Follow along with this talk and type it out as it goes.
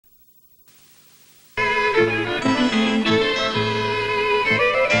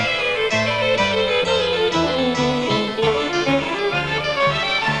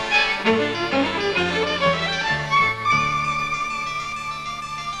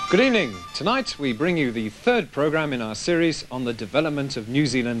Good evening. Tonight we bring you the third programme in our series on the development of New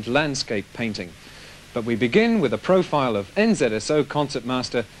Zealand landscape painting. But we begin with a profile of NZSO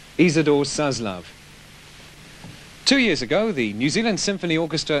concertmaster Isidor Saslav. 2 years ago, the New Zealand Symphony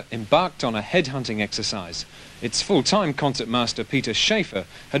Orchestra embarked on a headhunting exercise. Its full-time concertmaster Peter Schaefer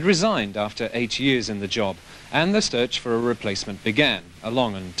had resigned after 8 years in the job, and the search for a replacement began, a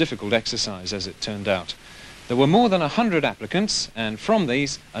long and difficult exercise as it turned out. There were more than 100 applicants, and from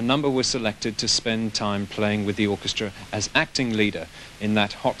these, a number were selected to spend time playing with the orchestra as acting leader in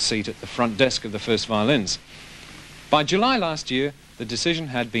that hot seat at the front desk of the first violins. By July last year, the decision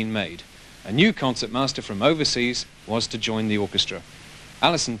had been made. A new concertmaster from overseas was to join the orchestra.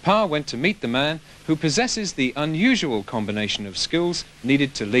 Alison Parr went to meet the man who possesses the unusual combination of skills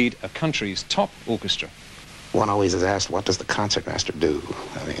needed to lead a country's top orchestra. One always is asked, what does the concertmaster do?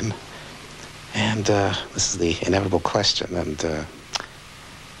 This is the inevitable question, and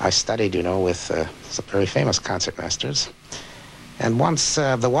I studied, with some very famous concertmasters, and once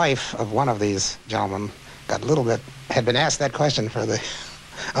the wife of one of these gentlemen had been asked that question for the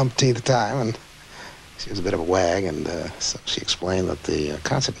umpteenth time, and she was a bit of a wag, and so she explained that the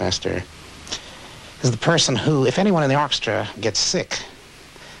concertmaster is the person who, if anyone in the orchestra gets sick,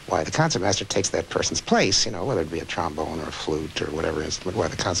 why the concertmaster takes that person's place, whether it be a trombone or a flute or whatever instrument, why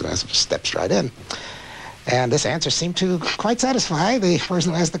the concertmaster just steps right in. And this answer seemed to quite satisfy the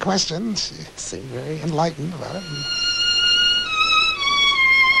person who asked the question. She seemed very enlightened about it.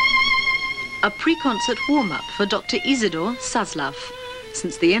 A pre-concert warm-up for Dr. Isidor Saslav.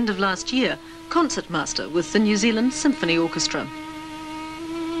 Since the end of last year, concertmaster with the New Zealand Symphony Orchestra.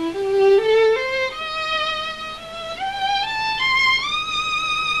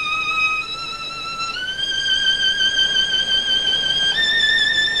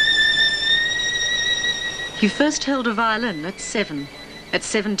 He first held a violin at 7. At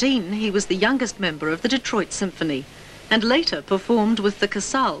 17, he was the youngest member of the Detroit Symphony, and later performed with the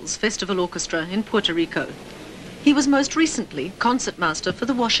Casals Festival Orchestra in Puerto Rico. He was most recently concertmaster for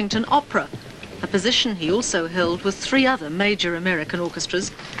the Washington Opera, a position he also held with 3 other major American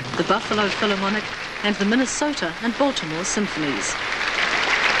orchestras, the Buffalo Philharmonic and the Minnesota and Baltimore Symphonies.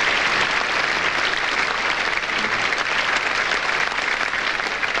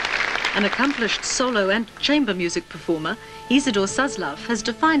 An accomplished solo and chamber music performer, Isidor Saslav has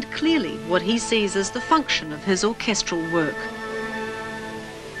defined clearly what he sees as the function of his orchestral work.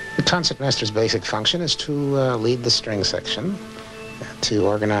 The concertmaster's basic function is to lead the string section, to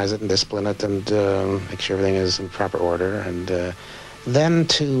organize it and discipline it and make sure everything is in proper order, and then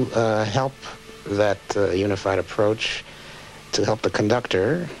to help that unified approach to help the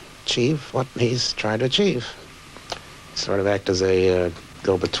conductor achieve what he's trying to achieve. Sort of act as a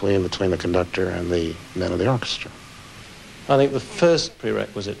go-between between the conductor and the men of the orchestra. I think the first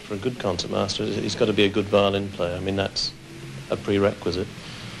prerequisite for a good concertmaster is he's got to be a good violin player. That's a prerequisite.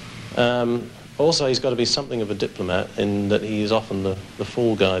 Also, he's got to be something of a diplomat in that he is often the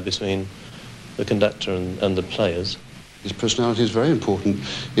fall guy between the conductor and the players. His personality is very important.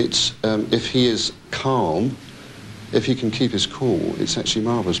 It's if he is calm, if he can keep his cool, it's actually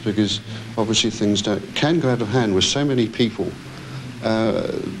marvellous, because obviously things can go out of hand with so many people.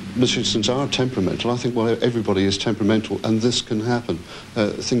 Musicians are temperamental. I think, well, everybody is temperamental, and this can happen.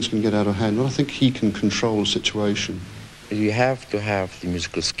 Things can get out of hand. Well, I think he can control a situation. You have to have the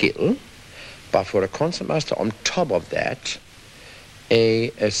musical skill, but for a concertmaster, on top of that,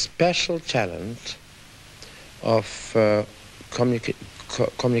 a special talent of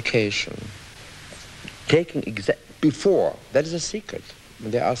communication. Taking before, that is a secret.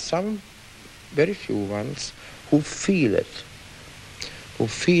 There are some, very few ones, who feel it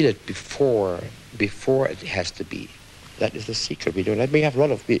before it has to be. That is the secret. We have a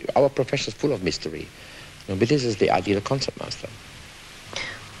lot of, our profession is full of mystery. But this is the ideal concertmaster.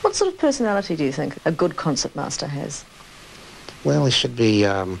 What sort of personality do you think a good concertmaster has? Well, he should be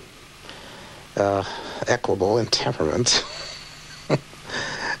equable in temperament.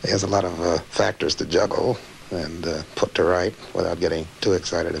 He has a lot of factors to juggle and put to right without getting too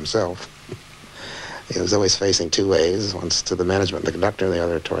excited himself. He was always facing 2 ways, once to the management, the conductor, the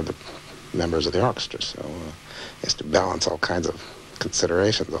other toward the members of the orchestra. So he has to balance all kinds of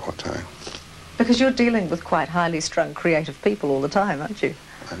considerations all the time. Because you're dealing with quite highly strung, creative people all the time, aren't you?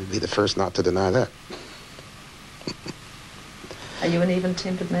 I'd be the first not to deny that. Are you an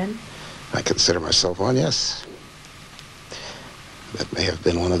even-tempered man? I consider myself one, yes. That may have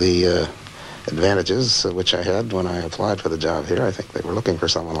been one of the advantages which I had when I applied for the job here. I think they were looking for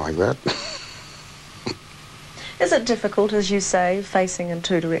someone like that. Is it difficult, as you say, facing in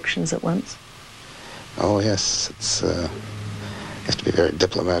 2 directions at once? Oh, yes. It's have to be very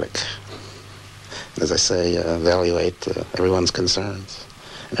diplomatic. And as I say, evaluate everyone's concerns.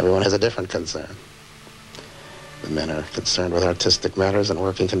 And everyone has a different concern. The men are concerned with artistic matters and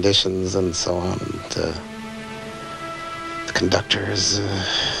working conditions and so on. And the conductor is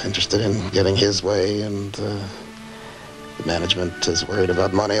interested in getting his way, and the management is worried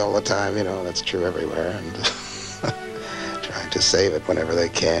about money all the time. You know, that's true everywhere. And trying to save it whenever they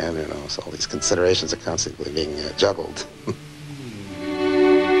can, you know. So all these considerations are constantly being juggled.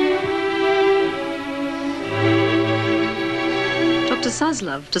 Dr.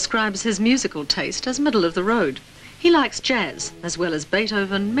 Saslav describes his musical taste as middle of the road. He likes jazz, as well as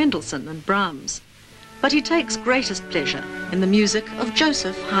Beethoven, Mendelssohn and Brahms. But he takes greatest pleasure in the music of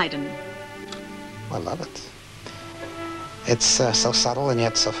Joseph Haydn. I love it. It's so subtle and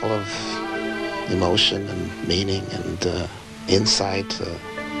yet so full of emotion and meaning and insight,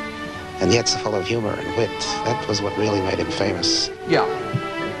 and yet so full of humor and wit. That was what really made him famous. Yeah.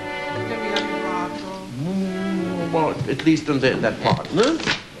 Well, at least on that part. No?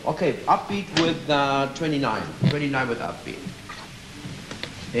 Okay, upbeat with 29. 29 with upbeat.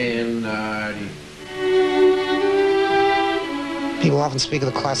 And people often speak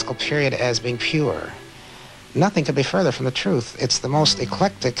of the classical period as being pure. Nothing could be further from the truth. It's the most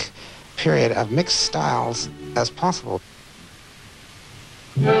eclectic period of mixed styles as possible.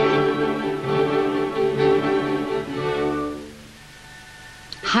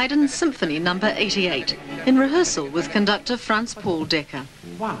 Haydn's Symphony No. 88, in rehearsal with conductor Franz Paul Decker.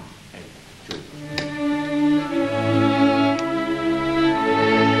 1, 2.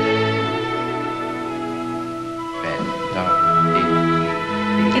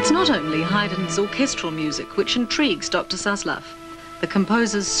 It's not only Haydn's orchestral music which intrigues Dr. Saslav. The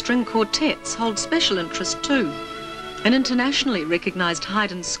composer's string quartets hold special interest too. An internationally recognized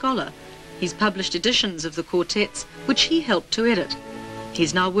Haydn scholar, he's published editions of the quartets which he helped to edit.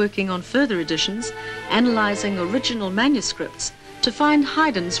 He's now working on further editions, analyzing original manuscripts to find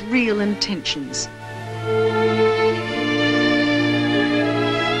Haydn's real intentions.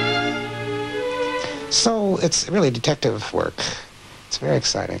 So it's really detective work. It's very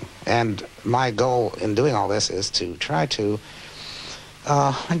exciting. And my goal in doing all this is to try to,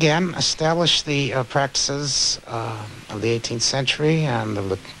 again, establish the practices of the 18th century and of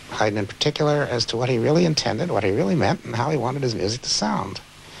the Haydn in particular as to what he really intended, what he really meant, and how he wanted his music to sound.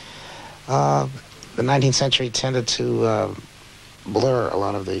 The 19th century tended to blur a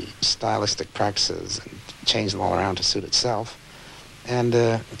lot of the stylistic practices and change them all around to suit itself. And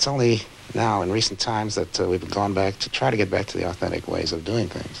it's only now in recent times that we've gone back to try to get back to the authentic ways of doing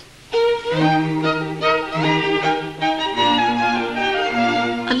things.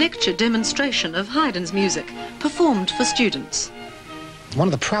 A lecture demonstration of Haydn's music, performed for students. One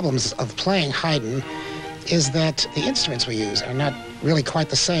of the problems of playing Haydn is that the instruments we use are not really quite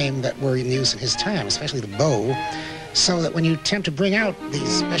the same that were in use in his time, especially the bow, so that when you attempt to bring out these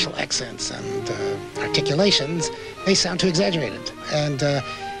special accents and articulations, they sound too exaggerated, and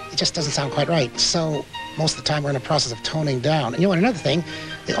it just doesn't sound quite right. So most of the time we're in a process of toning down. And you know, another thing,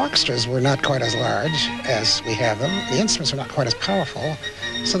 the orchestras were not quite as large as we have them. The instruments were not quite as powerful,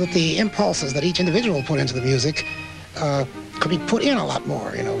 so that the impulses that each individual put into the music could be put in a lot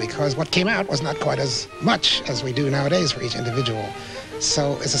more, you know, because what came out was not quite as much as we do nowadays for each individual.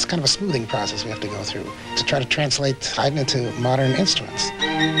 So it's this kind of a smoothing process we have to go through to try to translate Haydn into modern instruments.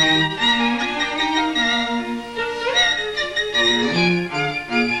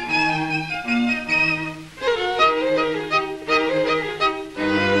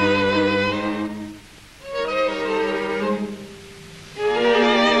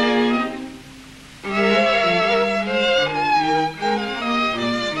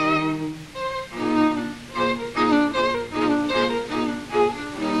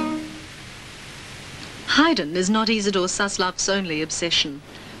 Haydn is not Isidor Saslav's only obsession.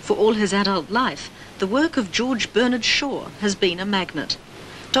 For all his adult life, the work of George Bernard Shaw has been a magnet.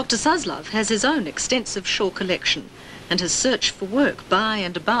 Dr. Saslav has his own extensive Shaw collection, and his search for work by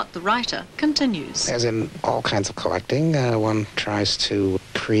and about the writer continues. As in all kinds of collecting, one tries to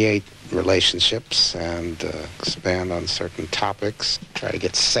create relationships and expand on certain topics, try to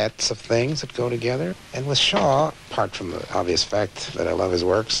get sets of things that go together. And with Shaw, apart from the obvious fact that I love his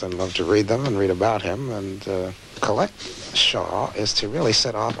works and love to read them and read about him, and collect Shaw is to really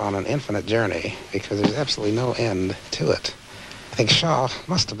set off on an infinite journey, because there's absolutely no end to it. I think Shaw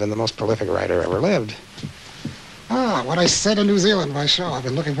must have been the most prolific writer ever lived. Ah, what I said in New Zealand by Shaw. I've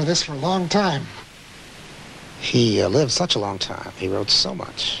been looking for this for a long time. He lived such a long time. He wrote so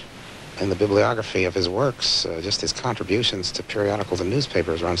much. In the bibliography of his works, just his contributions to periodicals and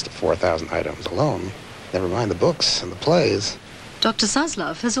newspapers runs to 4,000 items alone. Never mind the books and the plays. Dr.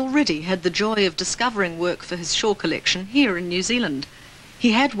 Saslav has already had the joy of discovering work for his Shaw collection here in New Zealand.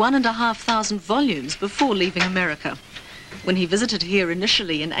 He had 1,500 volumes before leaving America. When he visited here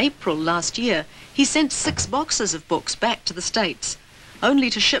initially in April last year, he sent 6 boxes of books back to the States, only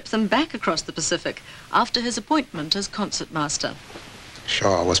to ship them back across the Pacific after his appointment as concertmaster.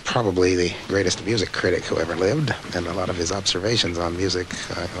 Shaw was probably the greatest music critic who ever lived, and a lot of his observations on music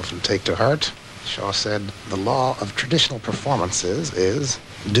I often take to heart. Shaw said, "The law of traditional performances is,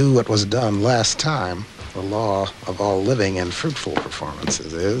 do what was done last time. The law of all living and fruitful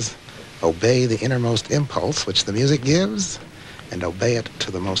performances is, obey the innermost impulse which the music gives, and obey it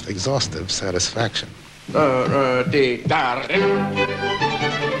to the most exhaustive satisfaction."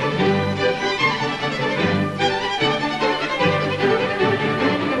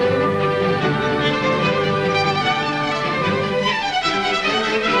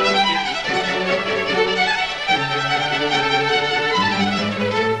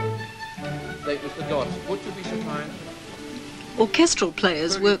 Orchestral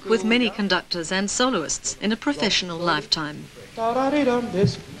players work with many conductors and soloists in a professional lifetime.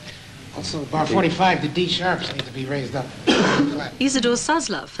 Also, bar 45, the D sharps need to be raised up. Isidor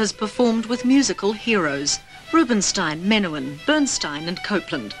Saslav has performed with musical heroes, Rubinstein, Menuhin, Bernstein and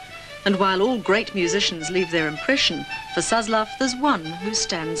Copland. And while all great musicians leave their impression, for Saslav there's one who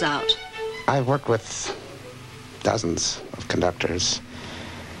stands out. I've worked with dozens of conductors,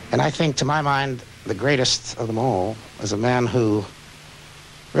 and I think, to my mind, the greatest of them all is a man who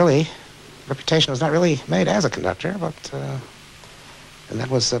really, reputation was not really made as a conductor, and that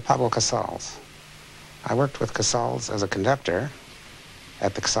was Pablo Casals. I worked with Casals as a conductor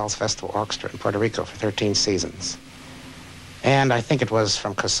at the Casals Festival Orchestra in Puerto Rico for 13 seasons. And I think it was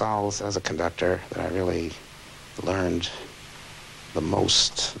from Casals as a conductor that I really learned the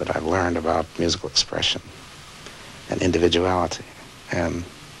most that I've learned about musical expression and individuality and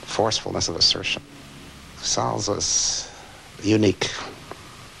forcefulness of assertion. Casals was unique.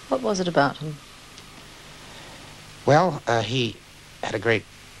 What was it about him? Well, he had a great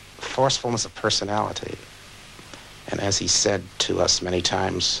forcefulness of personality. And as he said to us many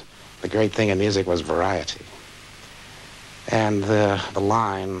times, the great thing in music was variety. And the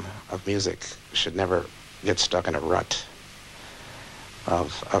line of music should never get stuck in a rut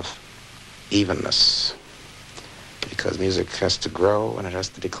of evenness, because music has to grow and it has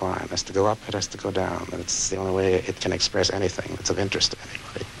to decline. It has to go up, it has to go down. And it's the only way it can express anything that's of interest to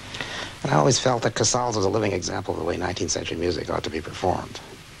anybody. And I always felt that Casals was a living example of the way 19th century music ought to be performed.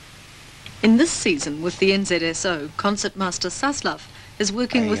 In this season with the NZSO, Concertmaster Saslav is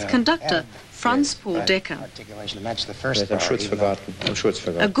working with conductor Franz Paul Decker. Articulation to match the first I'm sure it's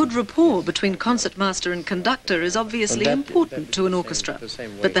forgotten. A good rapport between concertmaster and conductor is obviously important to an orchestra,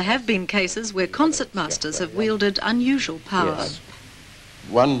 but there have been cases where concertmasters have wielded unusual power. Yes.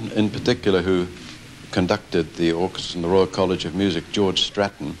 One in particular who conducted the orchestra in the Royal College of Music, George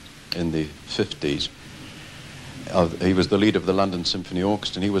Stratton, in the 50s. He was the leader of the London Symphony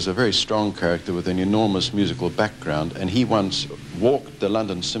Orchestra, and he was a very strong character with an enormous musical background, and he once walked the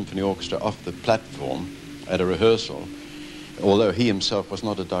London Symphony Orchestra off the platform at a rehearsal, although he himself was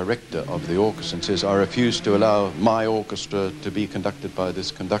not a director of the orchestra, and says, "I refuse to allow my orchestra to be conducted by this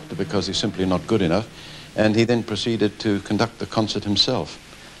conductor because he's simply not good enough." And he then proceeded to conduct the concert himself.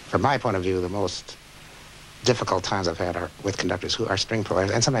 From my point of view, the most difficult times I've had are with conductors who are string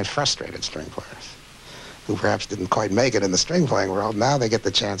players, and sometimes frustrated string players, who perhaps didn't quite make it in the string playing world. Now they get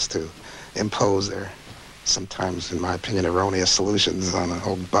the chance to impose their, sometimes, in my opinion, erroneous solutions on a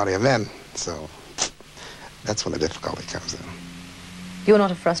whole body of men. So that's when the difficulty comes in. You're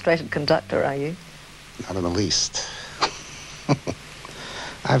not a frustrated conductor, are you? Not in the least.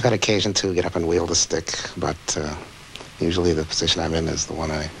 I've had occasion to get up and wield a stick, but usually the position I'm in is the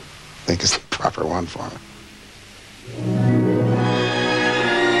one I think is the proper one for me.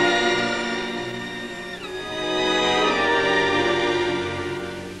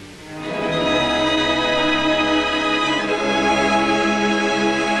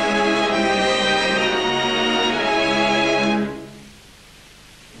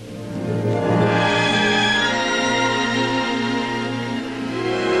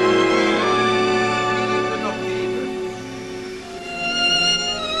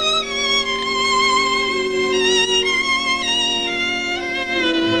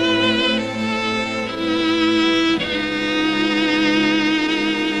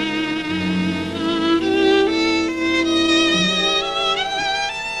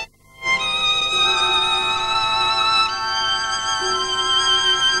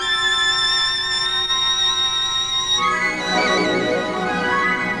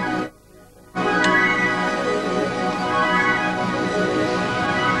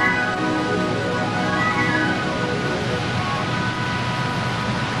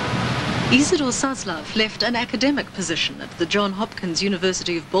 Isidor Saslav left an academic position at the Johns Hopkins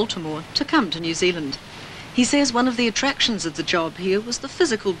University of Baltimore to come to New Zealand. He says one of the attractions of the job here was the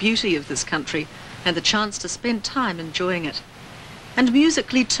physical beauty of this country and the chance to spend time enjoying it. And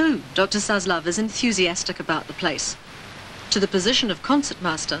musically too, Dr. Saslav is enthusiastic about the place. To the position of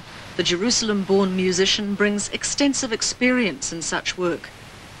concertmaster, the Jerusalem-born musician brings extensive experience in such work,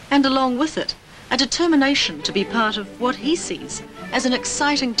 and along with it, a determination to be part of what he sees as an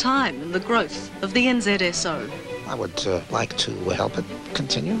exciting time in the growth of the NZSO. I would like to help it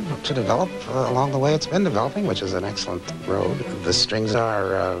continue to develop along the way it's been developing, which is an excellent road. The strings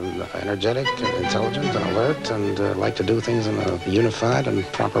are energetic and intelligent and alert and like to do things in a unified and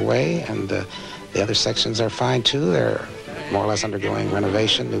proper way, and the other sections are fine too. They're more or less undergoing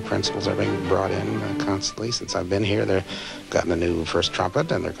renovation. New principals are being brought in constantly. Since I've been here, they've gotten a new first trumpet,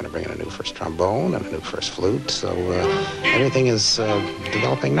 and they're going to bring in a new first trombone and a new first flute. So everything is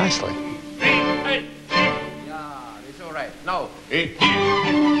developing nicely. Yeah, it's all right. Now.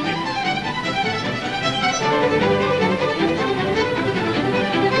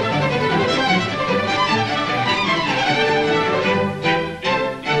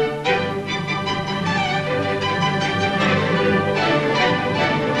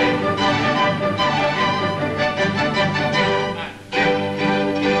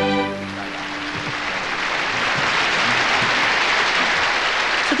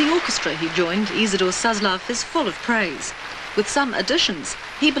 He joined, Isidor Saslav is full of praise. With some additions,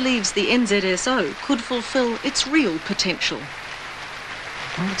 he believes the NZSO could fulfill its real potential.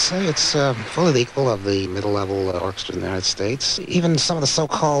 I would say it's fully the equal of the middle-level orchestras in the United States. Even some of the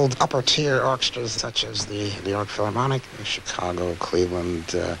so-called upper-tier orchestras, such as the New York Philharmonic, Chicago,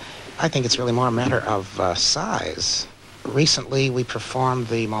 Cleveland. I think it's really more a matter of size. Recently, we performed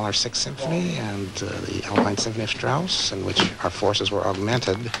the Mahler Sixth Symphony and the Alpine Symphony of Strauss, in which our forces were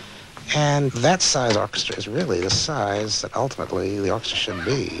augmented. And that size orchestra is really the size that ultimately the orchestra should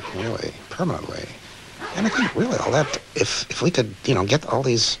be, really, permanently. And I think really all that, if we could, get all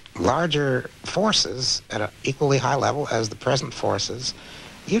these larger forces at an equally high level as the present forces,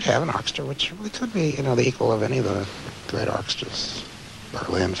 you'd have an orchestra which really could be, the equal of any of the great orchestras,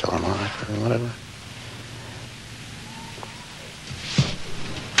 Berlin, Philharmonic, or whatever.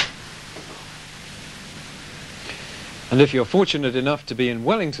 And if you're fortunate enough to be in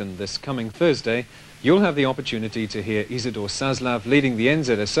Wellington this coming Thursday, you'll have the opportunity to hear Isidor Saslav leading the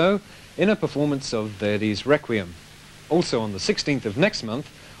NZSO in a performance of Verdi's Requiem. Also on the 16th of next month,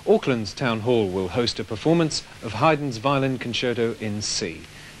 Auckland's Town Hall will host a performance of Haydn's Violin Concerto in C,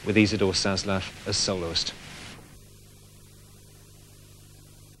 with Isidor Saslav as soloist.